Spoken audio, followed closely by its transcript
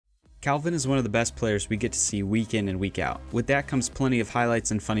Calvin is one of the best players we get to see week in and week out. With that comes plenty of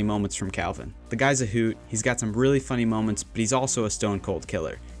highlights and funny moments from Calvin. The guy's a hoot, he's got some really funny moments, but he's also a stone cold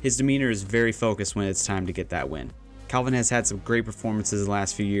killer. His demeanor is very focused when it's time to get that win. Calvin has had some great performances the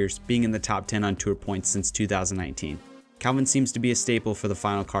last few years, being in the top 10 on tour points since 2019. Calvin seems to be a staple for the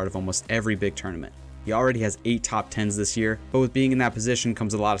final card of almost every big tournament. He already has 8 top 10s this year, but with being in that position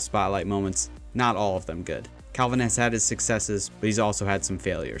comes a lot of spotlight moments, not all of them good. Calvin has had his successes, but he's also had some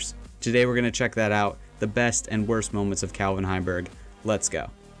failures. Today we're going to check that out, the best and worst moments of Calvin Heimburg. Let's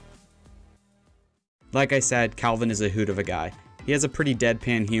go. Like I said, Calvin is a hoot of a guy. He has a pretty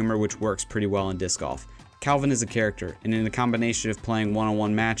deadpan humor which works pretty well in disc golf. Calvin is a character, and in the combination of playing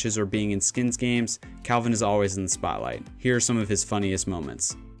one-on-one matches or being in skins games, Calvin is always in the spotlight. Here are some of his funniest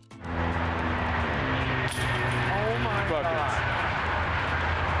moments. Oh my God.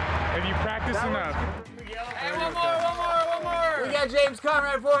 Have you practiced enough? Hey, one more! We got James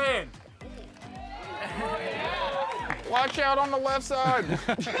Conrad forehand. Watch out on the left side.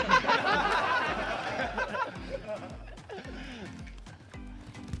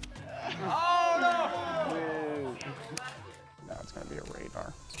 Oh no! No, it's gonna be a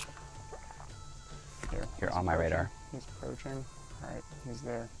radar. Here on my radar. He's approaching. All right, he's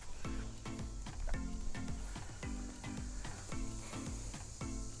there.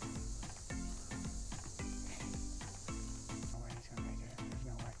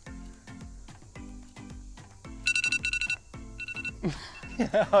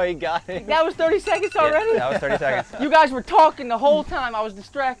 Oh, he got it. That was 30 seconds already? Yeah, that was 30 seconds. You guys were talking the whole time. I was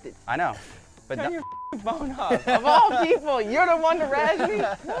distracted. I know. But Turn your phone off. Of all people, you're the one to razz me?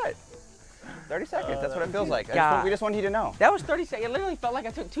 What? 30 seconds, that's what it feels like. We just wanted you to know. That was 30 seconds. It literally felt like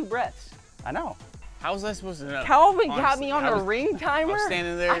I took 2 breaths. I know. How was I supposed to know? Calvin got me on a ring timer. I was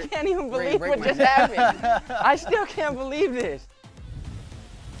standing there. I can't even believe what just happened. I still can't believe this.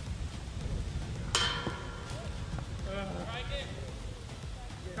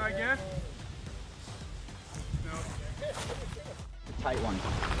 Try again? No. Tight one.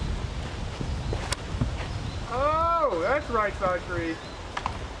 Oh, that's right side tree.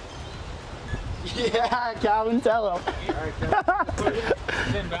 Yeah, Calvin, tell him.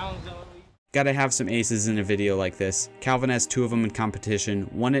 Gotta have some aces in a video like this. Calvin has 2 of them in competition,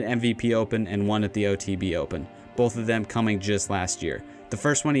 one at MVP Open and one at the OTB Open, both of them coming just last year. The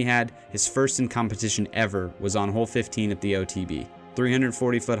first one he had, his first in competition ever, was on hole 15 at the OTB.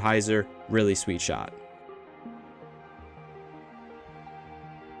 340-foot hyzer, really sweet shot.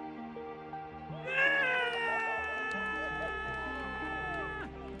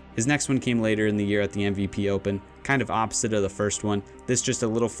 His next one came later in the year at the MVP Open, kind of opposite of the first one, this just a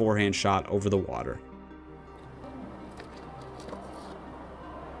little forehand shot over the water.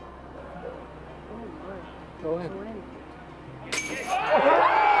 Go ahead.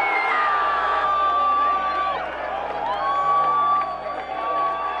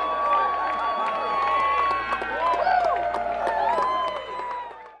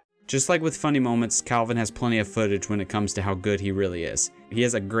 Just like with funny moments, Calvin has plenty of footage when it comes to how good he really is. He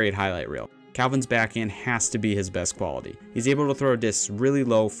has a great highlight reel. Calvin's backhand has to be his best quality. He's able to throw discs really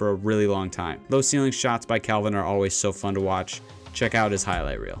low for a really long time. Low ceiling shots by Calvin are always so fun to watch. Check out his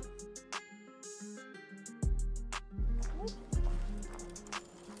highlight reel.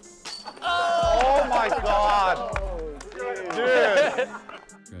 Oh my God. Dude.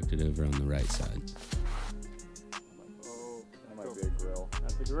 Stroked it over on the right side.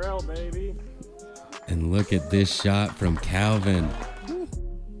 That's a grill, baby. And look at this shot from Calvin.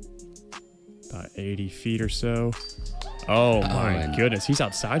 About 80 feet or so. Oh my goodness, he's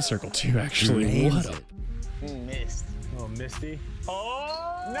outside circle too, actually. What a... Missed. Oh, Misty.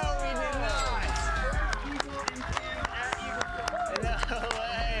 Oh! No, we did not! No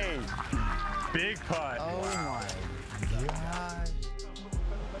way! Big putt. Oh my God.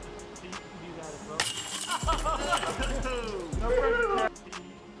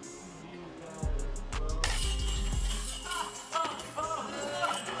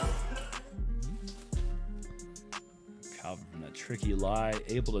 Calvin from that tricky lie,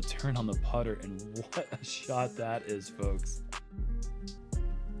 able to turn on the putter, and what a shot that is, folks.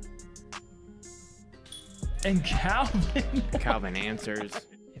 And Calvin answers.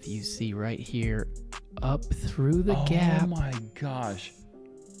 If you see right here, up through the gap. Oh my gosh.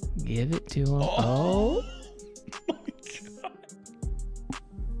 Give it to him. Oh. My God.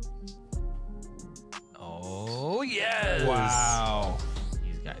 Oh, yes. Wow.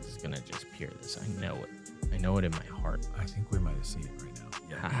 These guys is going to just peer this. I know it. I know it in my heart. I think we might have seen it right now.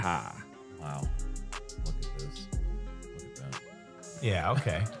 Yeah. Haha. Wow. Look at this. Look at that. Yeah,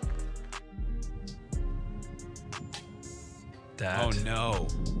 okay. That Oh no.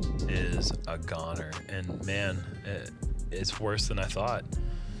 is a goner, and man, it's worse than I thought.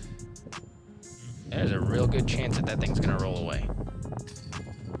 There's a real good chance that thing's gonna roll away.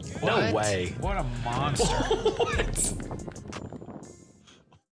 No way. What a monster. What?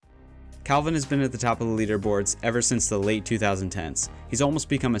 Calvin has been at the top of the leaderboards ever since the late 2010s. He's almost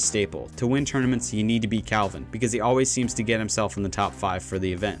become a staple. To win tournaments, you need to beat Calvin because he always seems to get himself in the top 5 for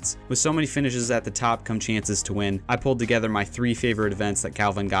the events. With so many finishes at the top come chances to win, I pulled together my 3 favorite events that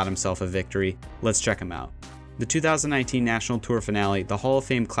Calvin got himself a victory. Let's check them out. The 2019 National Tour finale, the Hall of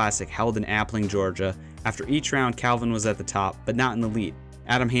Fame Classic, held in Appling, Georgia. After each round, Calvin was at the top, but not in the lead.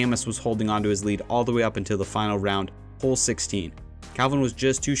 Adam Hammes was holding onto his lead all the way up until the final round, hole 16. Calvin was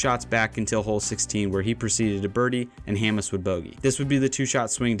just 2 shots back until hole 16, where he proceeded to birdie and Hammes would bogey. This would be the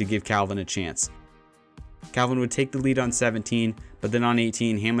 2-shot swing to give Calvin a chance. Calvin would take the lead on 17, but then on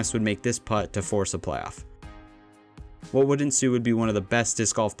 18, Hammes would make this putt to force a playoff. What would ensue would be one of the best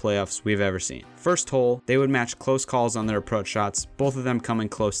disc golf playoffs we've ever seen. First hole, they would match close calls on their approach shots, both of them coming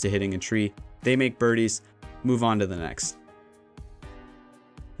close to hitting a tree. They make birdies, move on to the next.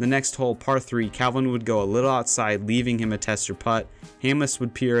 The next hole, par 3, Calvin would go a little outside, leaving him a tester putt. Hammes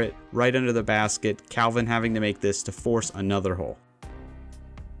would peer it right under the basket, Calvin having to make this to force another hole.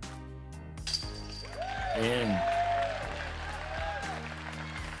 In.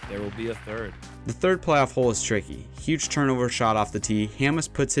 There will be a third. The third playoff hole is tricky. Huge turnover shot off the tee. Hammes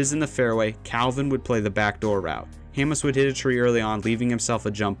puts his in the fairway. Calvin would play the backdoor route. Hammes would hit a tree early on, leaving himself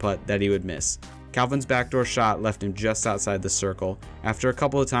a jump putt that he would miss. Calvin's backdoor shot left him just outside the circle. After a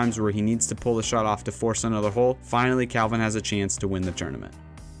couple of times where he needs to pull the shot off to force another hole, finally Calvin has a chance to win the tournament.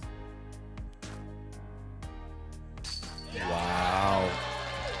 Wow.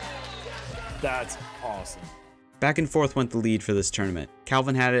 That's awesome. Back and forth went the lead for this tournament.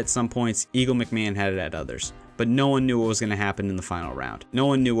 Calvin had it at some points, Eagle McMahon had it at others. But no one knew what was going to happen in the final round. No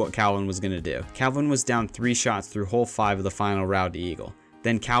one knew what Calvin was going to do. Calvin was down 3 shots through hole 5 of the final round to Eagle.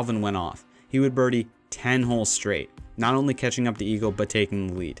 Then Calvin went off. He would birdie 10 holes straight, not only catching up to Eagle but taking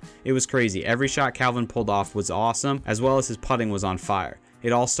the lead. It was crazy. Every shot Calvin pulled off was awesome, as well as his putting was on fire.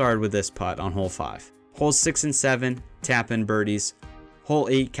 It all started with this putt on hole 5. Holes 6 and 7, tap in birdies. Hole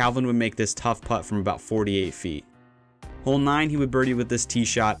 8, Calvin would make this tough putt from about 48 feet. Hole 9, he would birdie with this tee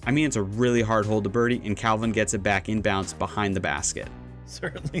shot. I mean, it's a really hard hole to birdie, and Calvin gets it back inbounds behind the basket.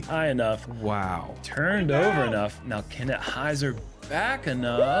 Certainly high enough. Wow. Turned over enough. Now, can it hyzer back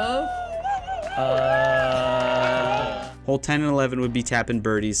enough? Hole 10 and 11 would be tap-in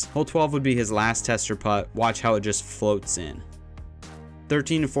birdies. Hole 12 would be his last tester putt. Watch how it just floats in.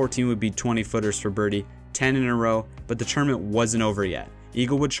 13 and 14 would be 20-footers for birdie, 10 in a row, but the tournament wasn't over yet.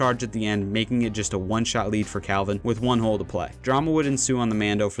 Eagle would charge at the end, making it just a 1-shot lead for Calvin with 1 hole to play. Drama would ensue on the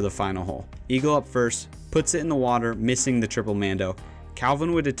Mando for the final hole. Eagle up first, puts it in the water, missing the triple Mando.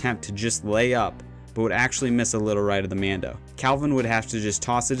 Calvin would attempt to just lay up, but would actually miss a little right of the Mando. Calvin would have to just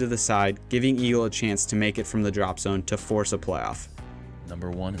toss it to the side, giving Eagle a chance to make it from the drop zone to force a playoff. Number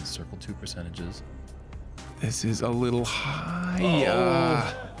 1 in circle 2 percentages. This is a little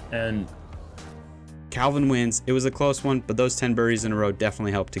high. And Calvin wins. It was a close one, but those 10 birdies in a row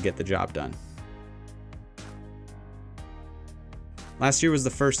definitely helped to get the job done. Last year was the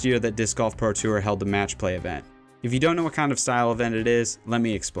first year that Disc Golf Pro Tour held the match play event. If you don't know what kind of style event it is, let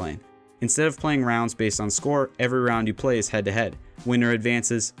me explain. Instead of playing rounds based on score, every round you play is head-to-head. Winner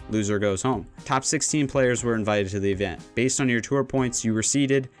advances, loser goes home. Top 16 players were invited to the event. Based on your tour points, you were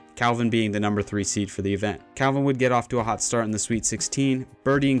seeded, Calvin being the number 3 seed for the event. Calvin would get off to a hot start in the Sweet 16,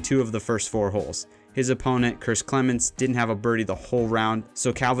 birdieing 2 of the first 4 holes. His opponent, Chris Clements, didn't have a birdie the whole round,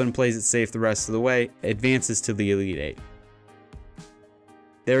 so Calvin plays it safe the rest of the way, advances to the Elite 8.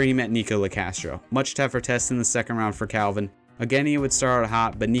 There he met Nico LaCastro. Much tougher test in the second round for Calvin. Again, he would start out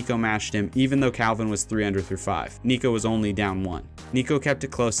hot, but Nico matched him even though Calvin was 3 under through 5. Nico was only down 1. Nico kept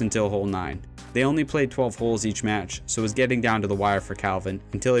it close until hole 9. They only played 12 holes each match, so it was getting down to the wire for Calvin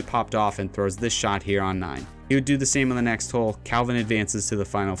until he popped off and throws this shot here on 9. He would do the same on the next hole. Calvin advances to the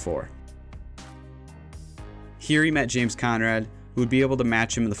final 4. Here he met James Conrad, who would be able to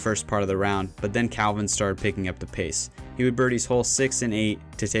match him in the first part of the round, but then Calvin started picking up the pace. He would birdies holes 6 and 8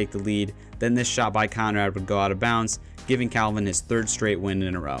 to take the lead, then this shot by Conrad would go out of bounds, giving Calvin his 3rd straight win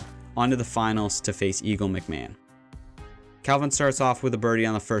in a row. On to the finals to face Eagle McMahon. Calvin starts off with a birdie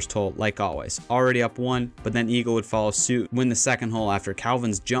on the first hole, like always, already up 1, but then Eagle would follow suit, win the second hole after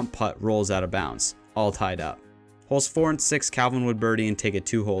Calvin's jump putt rolls out of bounds, all tied up. Holes 4 and 6, Calvin would birdie and take a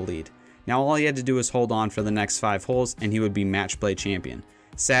 2-hole lead. Now all he had to do was hold on for the next 5 holes and he would be match play champion.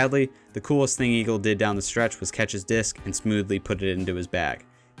 Sadly, the coolest thing Eagle did down the stretch was catch his disc and smoothly put it into his bag.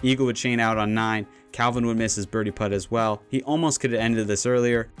 Eagle would chain out on 9, Calvin would miss his birdie putt as well. He almost could have ended this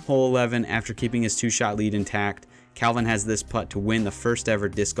earlier. Hole 11, after keeping his 2-shot lead intact, Calvin has this putt to win the first ever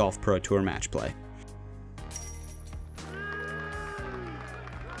Disc Golf Pro Tour match play.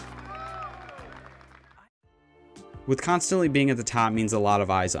 With constantly being at the top means a lot of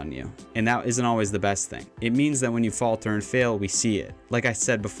eyes on you, and that isn't always the best thing. It means that when you falter and fail, we see it. Like I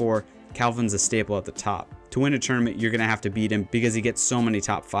said before, Calvin's a staple at the top. To win a tournament, you're going to have to beat him because he gets so many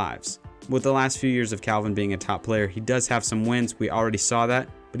top 5s. With the last few years of Calvin being a top player, he does have some wins, we already saw that,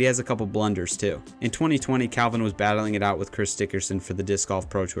 but he has a couple blunders too. In 2020, Calvin was battling it out with Chris Dickerson for the Disc Golf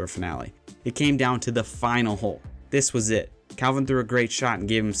Pro Tour finale. It came down to the final hole. This was it. Calvin threw a great shot and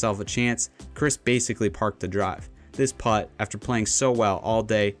gave himself a chance. Chris basically parked the drive. This putt, after playing so well all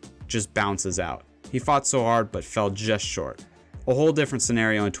day, just bounces out. He fought so hard but fell just short. A whole different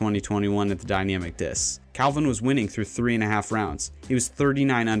scenario in 2021 at the Dynamic Discs. Calvin was winning through 3.5 rounds. He was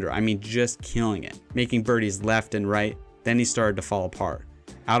 39 under, I mean just killing it, making birdies left and right. Then he started to fall apart.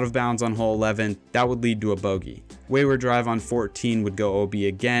 Out of bounds on hole 11, that would lead to a bogey. Wayward drive on 14 would go OB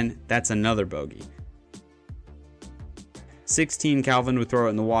again, that's another bogey. 16, Calvin would throw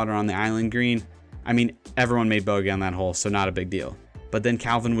it in the water on the island green. I mean, everyone made bogey on that hole, so not a big deal. But then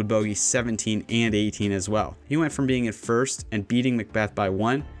Calvin would bogey 17 and 18 as well. He went from being at first and beating Macbeth by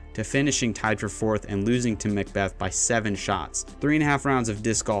 1 to finishing tied for 4th and losing to Macbeth by 7 shots. 3.5 rounds of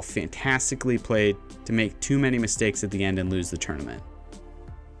disc golf fantastically played to make too many mistakes at the end and lose the tournament.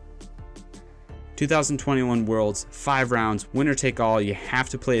 2021 Worlds, 5 rounds, winner take all. You have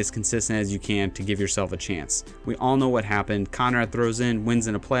to play as consistent as you can to give yourself a chance. We all know what happened. Conrad throws in, wins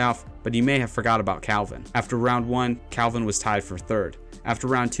in a playoff, but you may have forgot about Calvin. After round 1, Calvin was tied for 3rd. After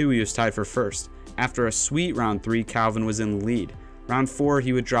round 2, he was tied for 1st. After a sweet round 3, Calvin was in the lead. Round 4,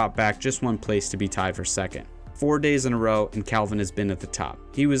 he would drop back just 1 place to be tied for 2nd. 4 days in a row, and Calvin has been at the top.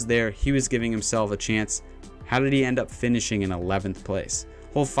 He was there, he was giving himself a chance. How did he end up finishing in 11th place?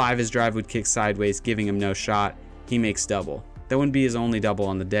 Hole 5, his drive would kick sideways, giving him no shot. He makes double. That wouldn't be his only double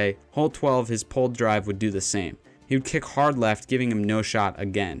on the day. Hole 12, his pulled drive would do the same. He would kick hard left, giving him no shot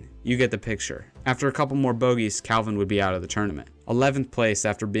again. You get the picture. After a couple more bogeys, Calvin would be out of the tournament. 11th place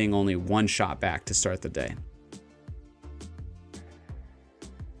after being only 1 shot back to start the day.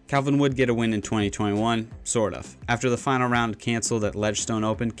 Calvin would get a win in 2021, sort of. After the final round canceled at Ledgestone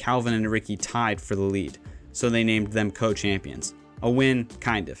Open, Calvin and Ricky tied for the lead, so they named them co-champions. A win,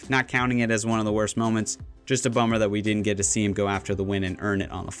 kind of. Not counting it as one of the worst moments, just a bummer that we didn't get to see him go after the win and earn it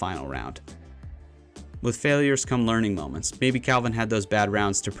on the final round. With failures come learning moments. Maybe Calvin had those bad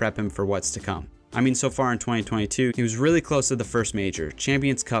rounds to prep him for what's to come. I mean, so far in 2022, he was really close to the first major.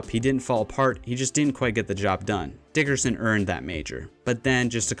 Champions Cup, he didn't fall apart, he just didn't quite get the job done. Dickerson earned that major. But then,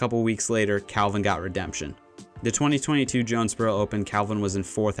 just a couple weeks later, Calvin got redemption. The 2022 Jonesboro Open, Calvin was in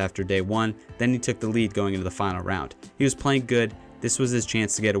 4th after day 1, then he took the lead going into the final round. He was playing good. This was his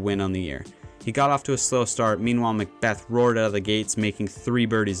chance to get a win on the year. He got off to a slow start, meanwhile Macbeth roared out of the gates, making 3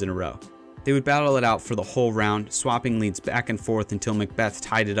 birdies in a row. They would battle it out for the whole round, swapping leads back and forth until Macbeth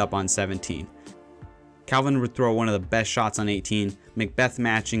tied it up on 17. Calvin would throw one of the best shots on 18, Macbeth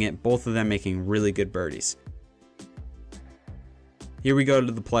matching it, both of them making really good birdies. Here we go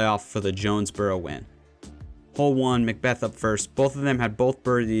to the playoff for the Jonesboro win. Hole 1, Macbeth up first. Both of them had both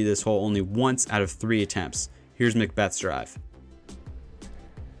birdied this hole only once out of 3 attempts. Here's Macbeth's drive.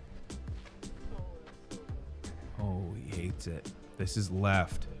 Oh, he hates it. This is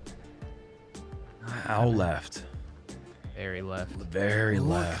left. How left? Very left. Very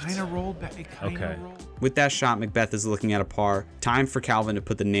left. Kind of rolled back. Okay. With that shot, Macbeth is looking at a par. Time for Calvin to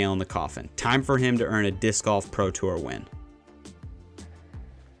put the nail in the coffin. Time for him to earn a Disc Golf Pro Tour win.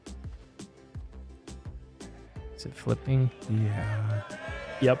 Is it flipping? Yeah.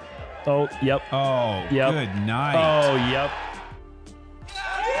 Yep. Oh, yep. Oh, Yep. good night. Oh, yep.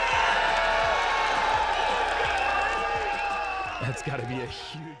 That's got to be a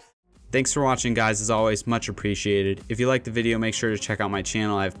huge... Thanks for watching, guys. As always, much appreciated. If you liked the video, make sure to check out my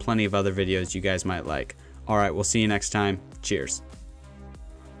channel. I have plenty of other videos you guys might like. Alright, we'll see you next time. Cheers.